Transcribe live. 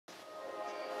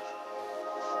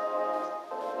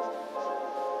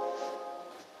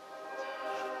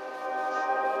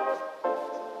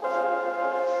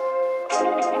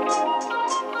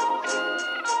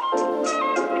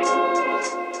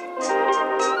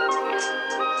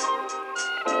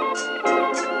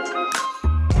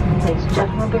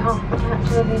Gentlemen, on behalf of the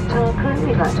captain and the entire crew,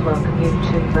 we'd like to welcome you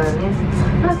to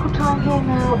Berlin. Local time here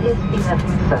now is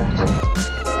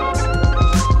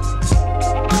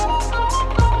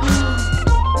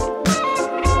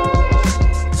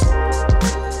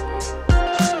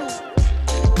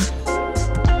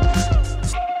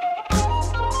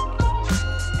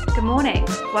Good morning,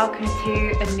 welcome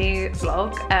to a new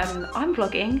vlog. I'm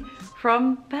vlogging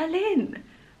from Berlin.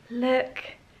 Look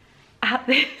at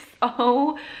this,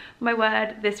 oh my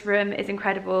word, this room is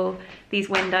incredible. These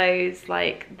windows,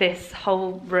 like this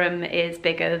whole room is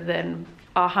bigger than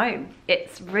our home.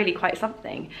 It's really quite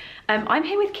something. I'm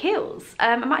here with Kils.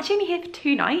 I'm actually only here for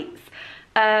 2 nights.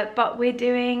 But we're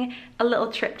doing a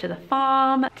little trip to the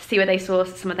farm to see where they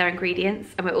source some of their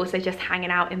ingredients, and we're also just hanging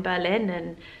out in Berlin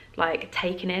and like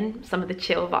taking in some of the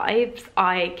chill vibes.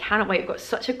 I cannot wait. We've got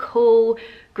such a cool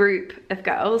group of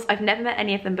girls. I've never met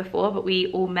any of them before, but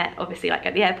we all met obviously like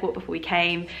at the airport before we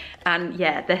came, and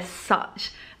yeah, they're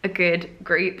such a good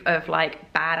group of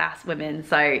like badass women,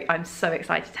 so I'm so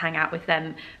excited to hang out with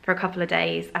them for a couple of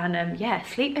days and yeah,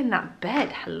 sleep in that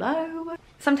bed. Hello.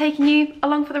 So I'm taking you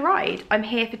along for the ride. I'm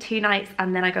here for 2 nights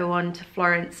and then I go on to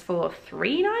Florence for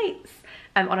 3 nights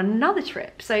on another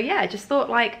trip. So yeah, just thought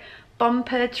like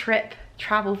bumper trip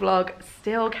travel vlog.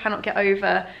 Still cannot get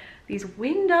over these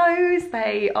windows.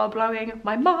 They are blowing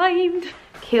my mind.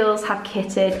 Kils have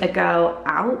kitted a girl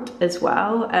out as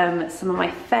well. Some of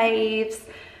my faves,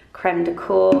 creme de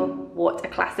cour, what a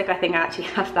classic. I think I actually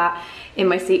have that in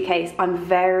my suitcase. I'm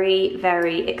very,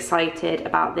 very excited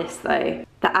about this though.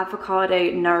 The avocado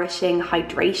nourishing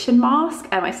hydration mask.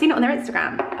 I've seen it on their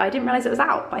Instagram. I didn't realize it was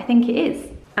out, but I think it is.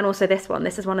 And also this one,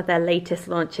 this is one of their latest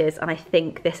launches, and I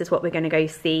think this is what we're gonna go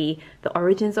see the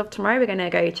origins of tomorrow. We're gonna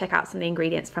go check out some of the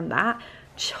ingredients from that.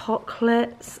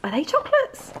 Chocolates, are they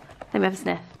chocolates? Let me have a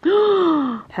sniff.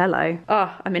 Hello.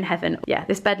 Oh, I'm in heaven. Yeah,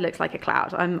 this bed looks like a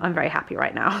cloud. I'm very happy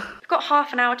right now. I've got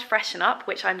half an hour to freshen up,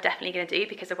 which I'm definitely gonna do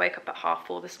because I woke up at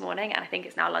 4:30 this morning and I think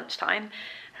it's now lunchtime.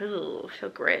 Ooh, I feel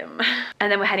grim. And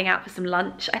then we're heading out for some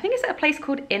lunch. I think it's at a place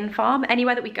called In Farm.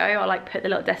 Anywhere that we go, I'll like put the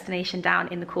little destination down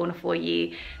in the corner for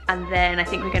you. And then I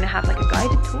think we're gonna have like a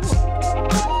guided tour.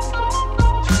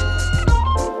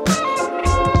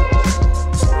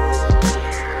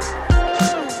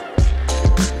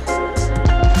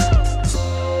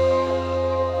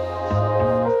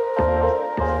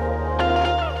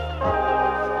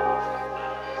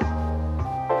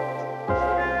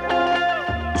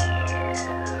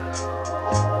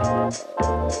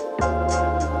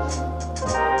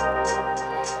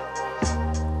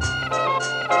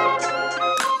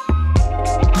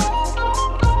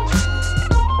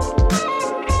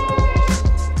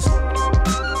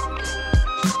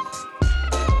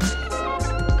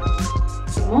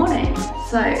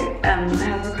 So, I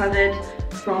have recovered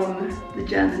from the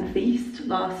German feast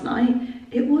last night.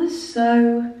 It was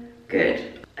so good.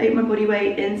 I ate my body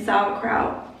weight in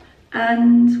sauerkraut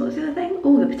and what was the other thing?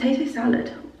 Oh, the potato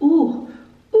salad. Ooh,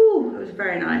 it was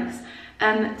very nice.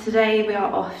 Today we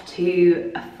are off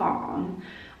to a farm.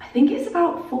 I think it's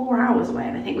about 4 hours away,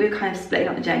 and I think we were kind of splitting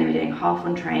up the journey. We're doing half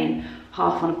on train,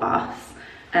 half on a bus.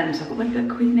 So I've got my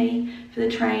book with me for the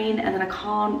train, and then I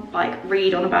can't like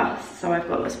read on a bus, so I've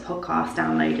got lots of podcasts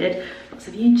downloaded, lots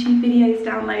of YouTube videos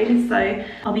downloaded, so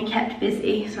I'll be kept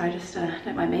busy. So I just,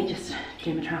 don't mind me, just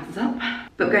doing my trousers up.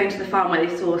 But going to the farm where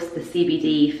they source the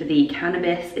CBD for the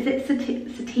cannabis, is it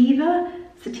sativa?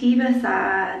 I'll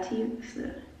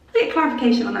get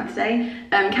clarification on that today.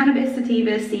 Cannabis,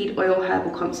 sativa, seed oil,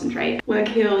 herbal concentrate. Where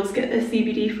Kils get their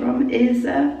CBD from is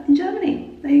in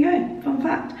Germany. There you go, fun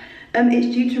fact. It's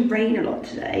due to rain a lot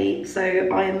today, so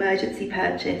I emergency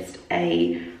purchased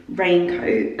a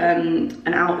raincoat,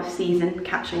 an out of season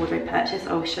catch-all wardrobe purchase.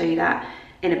 I'll show you that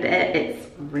in a bit. It's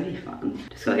really fun.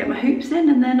 Just gotta get my hoops in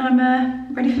and then I'm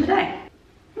ready for the day.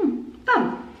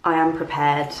 Done. I am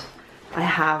prepared. I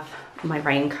have my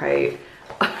raincoat.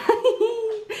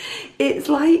 It's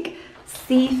like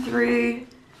see-through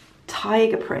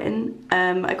tiger print.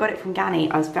 I got it from Ganni.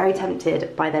 I was very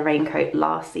tempted by their raincoat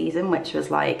last season, which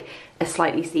was like a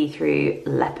slightly see-through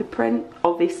leopard print,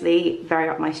 obviously very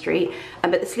up my street,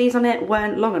 but the sleeves on it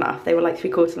weren't long enough. They were like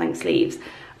 3/4 length sleeves.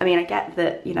 I mean, I get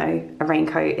that, you know, a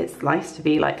raincoat, it's nice to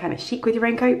be like kind of chic with your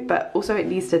raincoat, but also it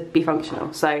needs to be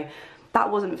functional. So that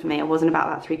wasn't for me. I wasn't about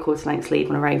that 3/4 length sleeve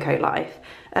on a raincoat life.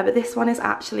 But this one is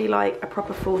actually like a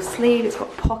proper full sleeve. It's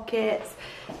got pockets.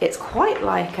 It's quite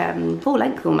like full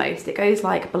length almost. It goes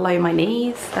like below my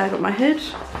knees. I've got my hood.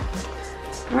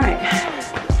 Right.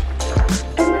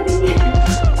 I'm ready.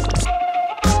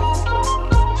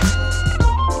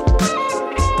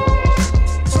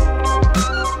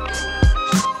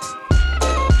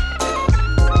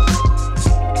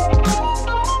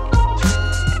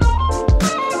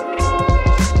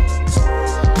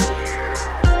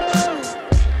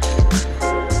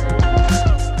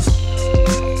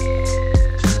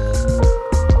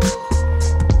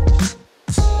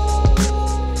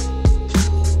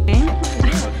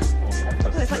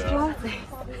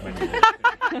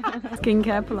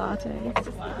 skincare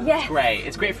Pilates. Yeah. Great.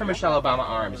 It's great for Michelle Obama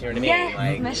arms, you know what I mean? Yeah,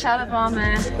 like, Michelle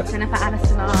Obama, Jennifer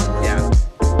Aniston arms. Yeah.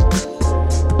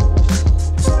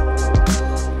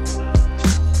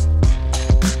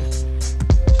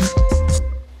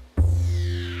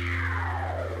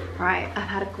 Right, I've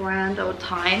had a grand old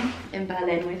time in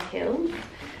Berlin with Hills,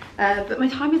 but my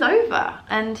time is over,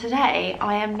 and today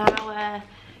I am now,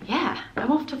 yeah,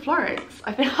 I'm off to Florence.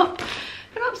 I've been up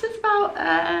since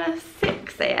about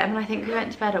 6 AM, and I think we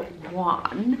went to bed at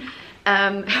 1.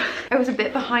 I was a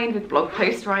bit behind with blog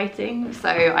post writing, so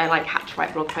I like had to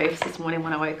write blog posts this morning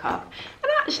when I woke up,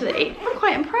 and actually I'm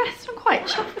quite impressed. I'm quite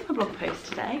chuffed with my blog post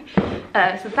today.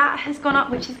 So that has gone up,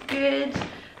 which is good.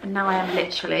 And now I am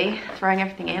literally throwing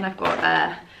everything in. I've got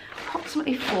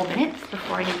approximately 4 minutes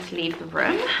before I need to leave the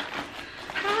room.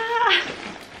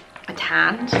 I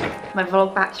tanned. My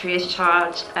vlog battery is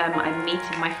charged. I'm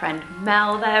meeting my friend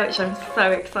Mel there, which I'm so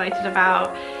excited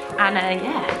about. And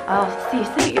yeah, I'll see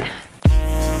you soon.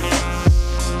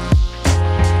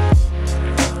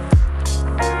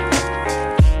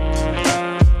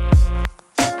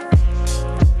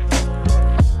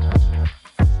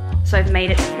 So I've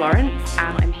made it to Florence,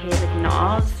 and I'm here with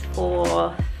Nars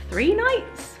for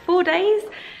 4 days,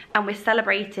 and we're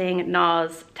celebrating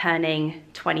Nars turning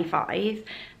 25,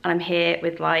 and I'm here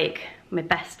with like my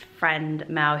best friend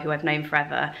Mel, who I've known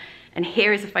forever, and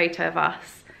here is a photo of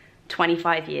us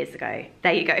 25 years ago.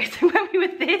 There you go. So when we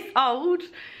were this old,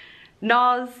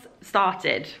 Nars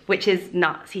started, which is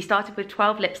nuts. He started with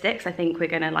 12 lipsticks. I think we're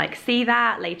gonna like see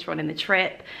that later on in the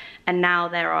trip. And now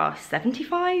there are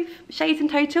 75 shades in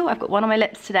total. I've got one on my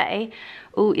lips today.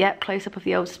 Oh, yeah, close up of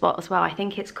the old spot as well. I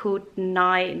think it's called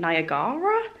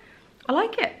Niagara. I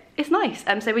like it, it's nice.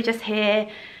 So we're just here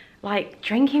like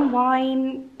drinking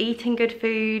wine, eating good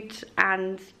food,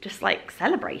 and just like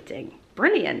celebrating.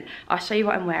 Brilliant. I'll show you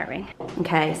what I'm wearing.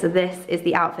 Okay, so this is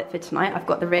the outfit for tonight. I've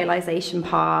got the Realization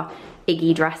Par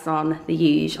Iggy dress on, the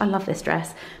huge. I love this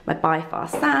dress. My By Far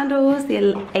sandals,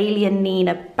 the Alien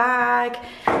Nina bag,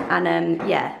 and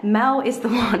yeah, Mel is the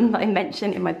one that I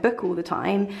mention in my book all the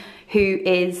time, who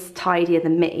is tidier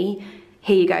than me.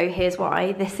 Here you go, here's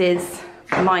why. This is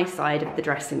my side of the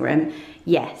dressing room.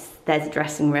 Yes, there's a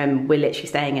dressing room. We're literally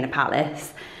staying in a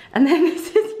palace. And then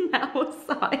this is Mel's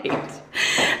side.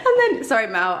 And then, sorry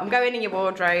Mel, I'm going in your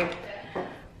wardrobe.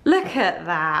 Look at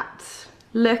that.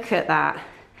 Look at that.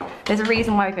 There's a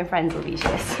reason why we've been friends all these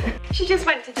years. She just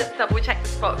went to just double check the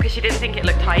spot because she didn't think it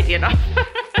looked tidy enough.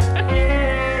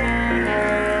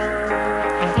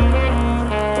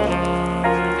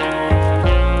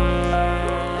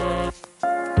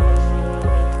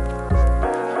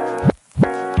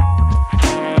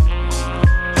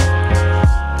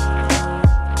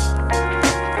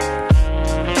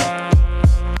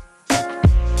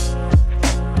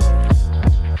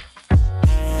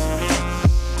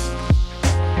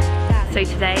 So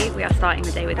today we are starting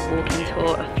the day with a walking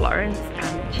tour of Florence,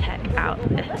 and check out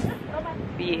this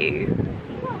view.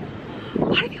 I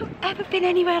don't think I've ever been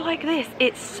anywhere like this.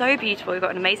 It's so beautiful. We've got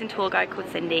an amazing tour guide called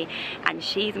Cindy, and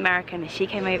she's American, and she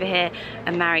came over here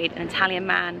and married an Italian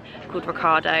man called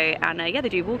Riccardo, and yeah, they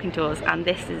do walking tours, and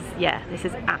this is, yeah, this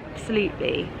is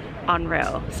absolutely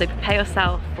unreal. So prepare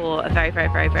yourself for a very, very,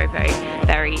 very, very, very,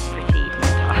 very pretty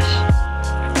montage.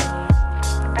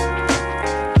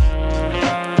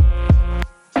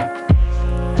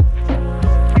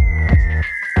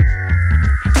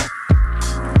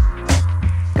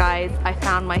 Guys, I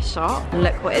found my shop, and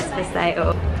look what is for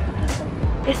sale.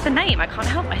 It's the name, I can't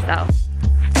help myself.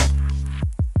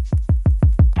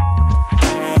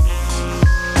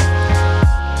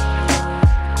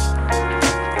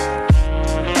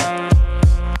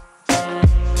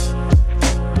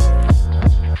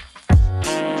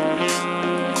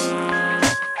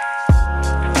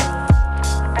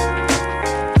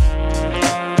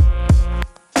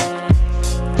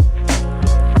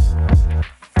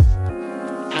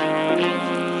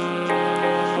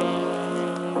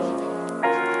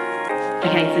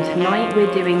 Okay, so tonight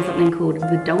we're doing something called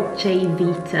the Dolce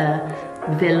Vita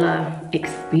Villa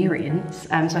Experience.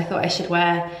 So I thought I should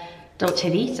wear Dolce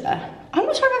Vita. I'm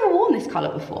not sure I've ever worn this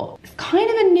colour before. It's kind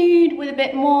of a nude with a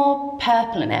bit more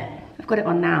purple in it. I've got it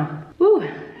on now. Ooh,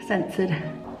 censored.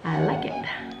 I like it.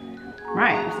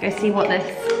 Right, let's go see what this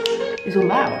is all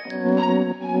about.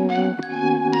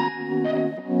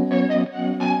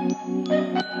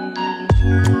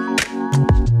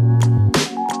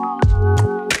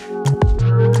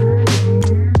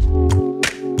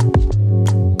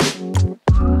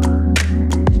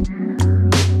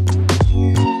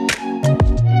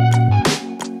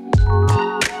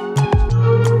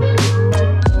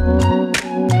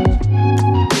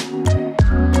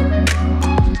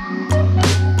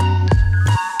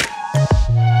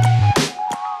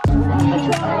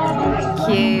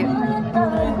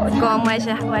 on, where's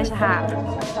your hat?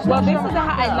 Well, this is the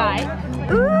hat I like.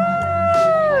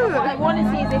 Ooh! What I want to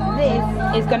see is if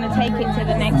this is going to take it to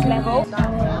the next level.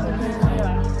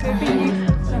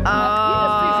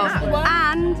 Oh,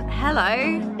 and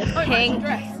hello, pink.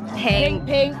 Pink.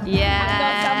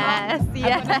 Yes,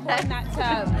 yes.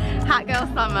 Hat girl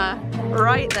summer,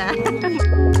 right there.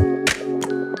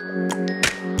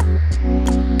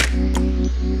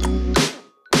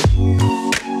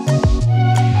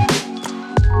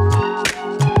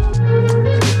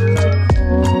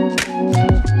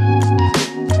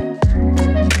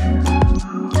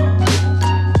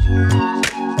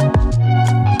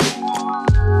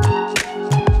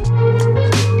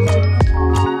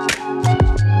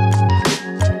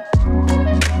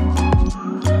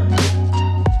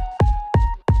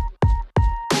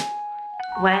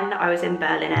 When I was in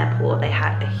Berlin airport, they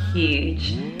had a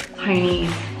huge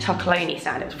Tony's chocolonely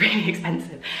stand. It was really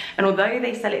expensive. And although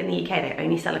they sell it in the UK, they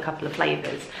only sell a couple of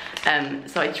flavors.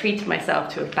 So I treated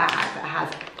myself to a bag that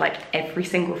has like every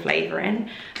single flavor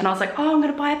in. And I was like, oh, I'm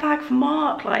gonna buy a bag for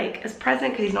Mark, like as a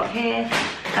present, because he's not here.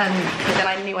 But then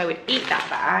I knew I would eat that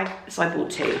bag, so I bought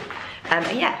 2. And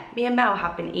yeah, me and Mel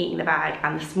have been eating the bag,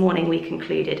 and this morning we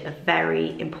concluded a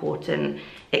very important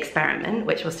experiment,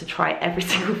 which was to try every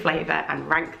single flavour and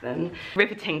rank them.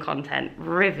 Riveting content,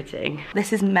 riveting.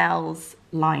 This is Mel's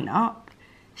lineup.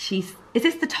 Is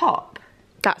this the top?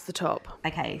 That's the top.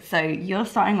 Okay, so you're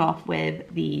starting off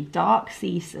with the dark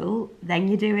sea salt, then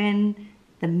you're doing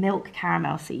the milk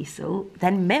caramel sea salt,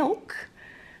 then milk.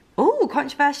 Oh,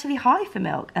 controversially high for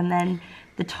milk. And then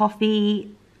the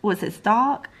toffee,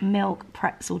 dark milk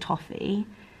pretzel toffee,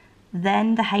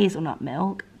 then the hazelnut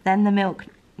milk, then the milk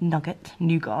nougat,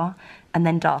 and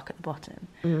then dark at the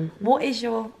bottom. What is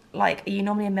your, like, are you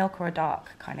normally a milk or a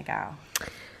dark kind of gal?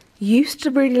 Used to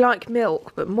really like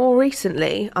milk, but more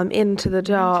recently I'm into the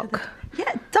dark.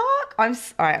 Yeah, dark.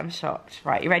 Alright, I'm shocked.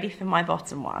 Right, you ready for my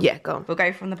bottom one? Yeah, go on. We'll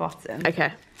go from the bottom.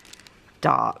 Okay.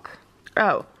 Dark.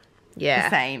 Oh, yeah.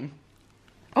 The same.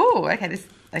 Oh, okay, this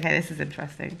is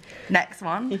interesting. Next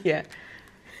one. Yeah.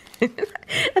 Are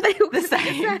they all the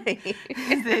same?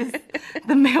 This is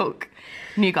the milk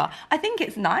nougat. I think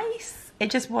it's nice. It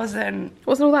just wasn't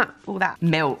all that. All that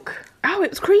milk. Oh,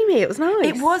 it was creamy. It was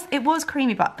nice. It was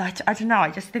creamy, but I don't know. I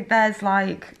just think there's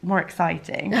like more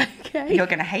exciting. Okay. You're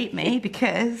gonna hate me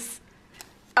because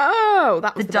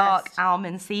that was the dark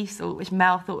almond sea salt, which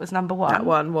Mel thought was number 1. That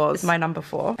one was my number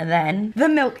 4, and then the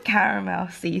milk caramel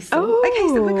sea salt. Oh. Okay,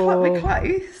 so we're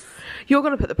close. You're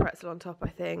gonna put the pretzel on top, I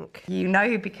think. You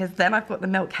know, because then I've got the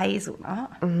milk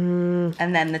hazelnut, and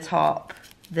then the top,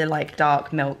 the like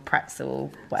dark milk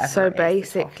pretzel, whatever. So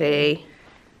basically,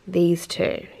 these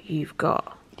two you've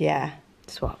got. Yeah.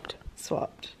 Swapped.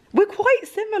 We're quite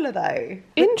similar though.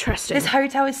 Interesting. This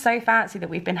hotel is so fancy that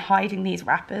we've been hiding these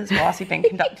wrappers whilst we've been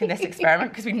conducting this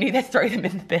experiment because we knew they'd throw them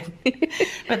in the bin.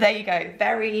 But there you go,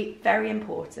 very, very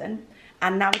important.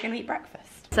 And now we're gonna eat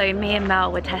breakfast. So me and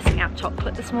Mel were testing out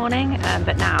chocolate this morning,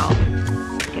 but now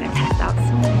we're gonna test out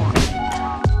some more.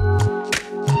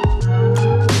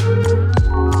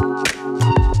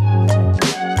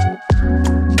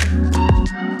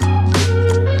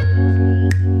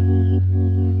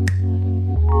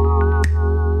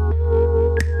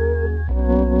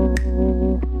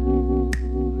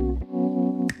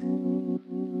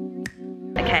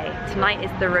 Tonight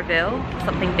is the reveal.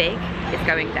 Something big is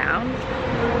going down,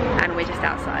 and we're just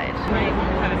outside.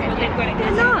 Yeah,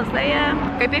 Nars, they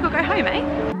go big or go home,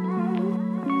 eh?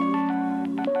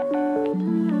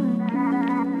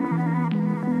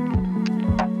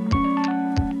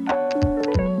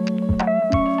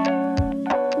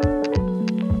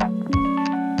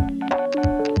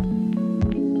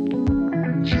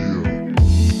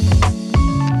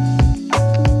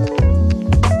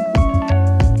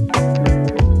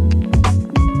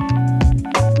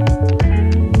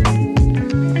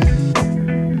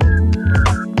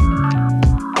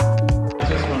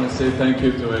 Thank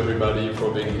you to everybody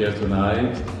for being here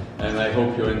tonight, and I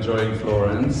hope you're enjoying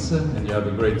Florence and you have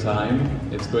a great time.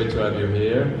 It's great to have you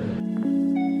here.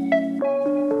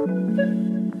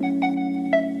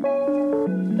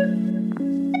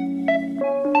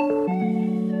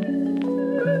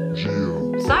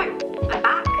 So, I'm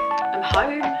back, I'm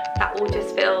home. That all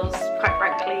just feels, quite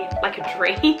frankly, like a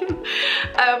dream.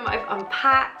 I've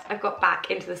unpacked, I've got back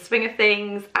into the swing of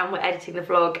things, and we're editing the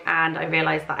vlog, and I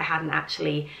realised that I hadn't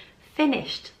actually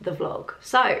finished the vlog.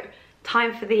 So,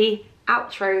 time for the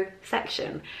outro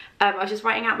section. I was just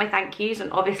writing out my thank yous,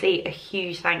 and obviously a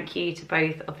huge thank you to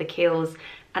both of the Kills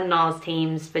and Nars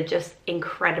teams for just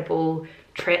incredible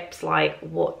trips. Like,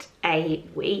 what a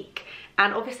week.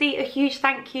 And obviously a huge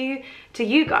thank you to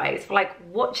you guys for like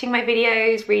watching my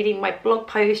videos, reading my blog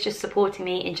posts, just supporting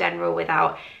me in general.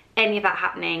 Without any of that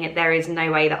happening, there is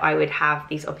no way that I would have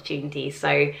these opportunities.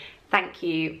 So thank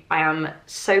you. I am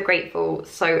so grateful,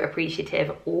 so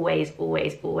appreciative. Always,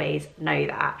 always, always know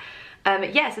that.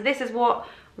 Yeah, so this is what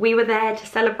we were there to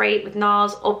celebrate with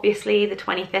NARS, obviously the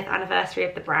 25th anniversary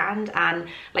of the brand, and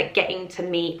like getting to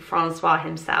meet Francois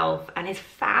himself, and his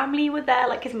family were there,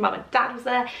 like his mum and dad was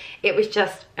there. It was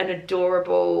just an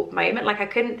adorable moment. Like I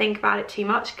couldn't think about it too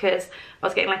much because I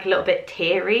was getting like a little bit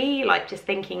teary, like just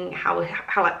thinking how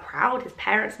like proud his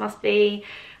parents must be.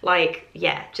 Like,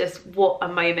 yeah, just what a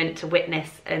moment to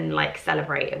witness and like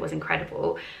celebrate. It was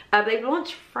incredible. They've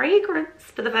launched fragrance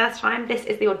for the first time. This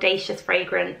is the Audacious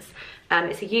fragrance.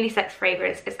 It's a unisex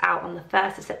fragrance. It's out on the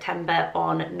 1st of September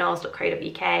on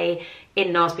nars.co.uk,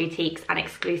 in NARS boutiques and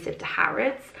exclusive to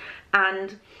Harrods.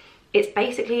 And it's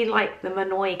basically like the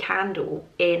Manoi candle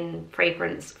in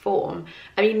fragrance form.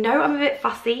 I mean, no, I'm a bit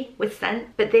fussy with scent,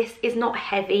 but this is not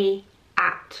heavy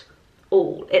at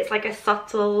all. It's like a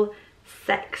subtle,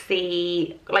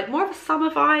 sexy, like more of a summer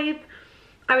vibe,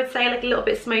 I would say, like a little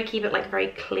bit smoky but like very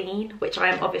clean, which I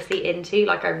am obviously into.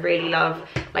 Like I really love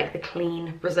like the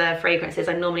clean reserve fragrances.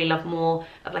 I normally love more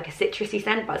of like a citrusy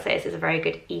scent, but I'd say this is a very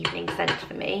good evening scent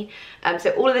for me.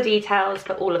 So all of the details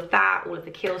for all of that, all of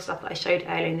the Kiehl stuff that I showed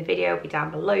earlier in the video will be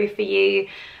down below for you.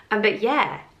 But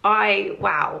yeah,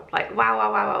 wow,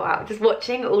 just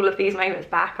watching all of these moments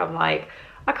back, I'm like,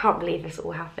 I can't believe this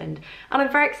all happened. And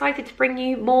I'm very excited to bring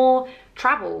you more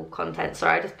travel content.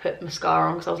 Sorry, I just put mascara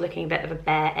on because I was looking a bit of a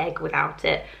bare egg without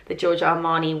it. The Giorgio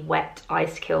Armani Wet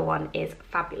Ice Kill one is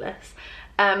fabulous.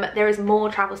 There is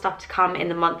more travel stuff to come in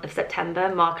the month of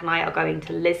September. Mark and I are going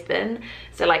to Lisbon.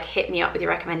 So like hit me up with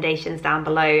your recommendations down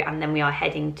below. And then we are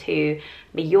heading to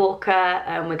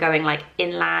Mallorca. We're going like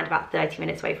inland, about 30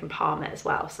 minutes away from Palma as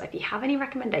well. So if you have any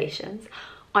recommendations,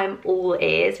 I'm all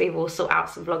ears. We will sort out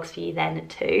some vlogs for you then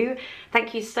too.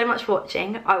 Thank you so much for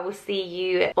watching. I will see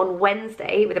you on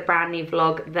Wednesday with a brand new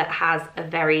vlog that has a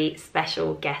very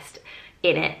special guest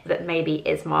in it that maybe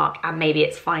is Mark, and maybe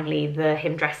it's finally the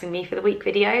him dressing me for the week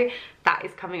video. That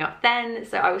is coming up then.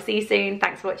 So I will see you soon.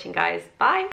 Thanks for watching, guys. Bye.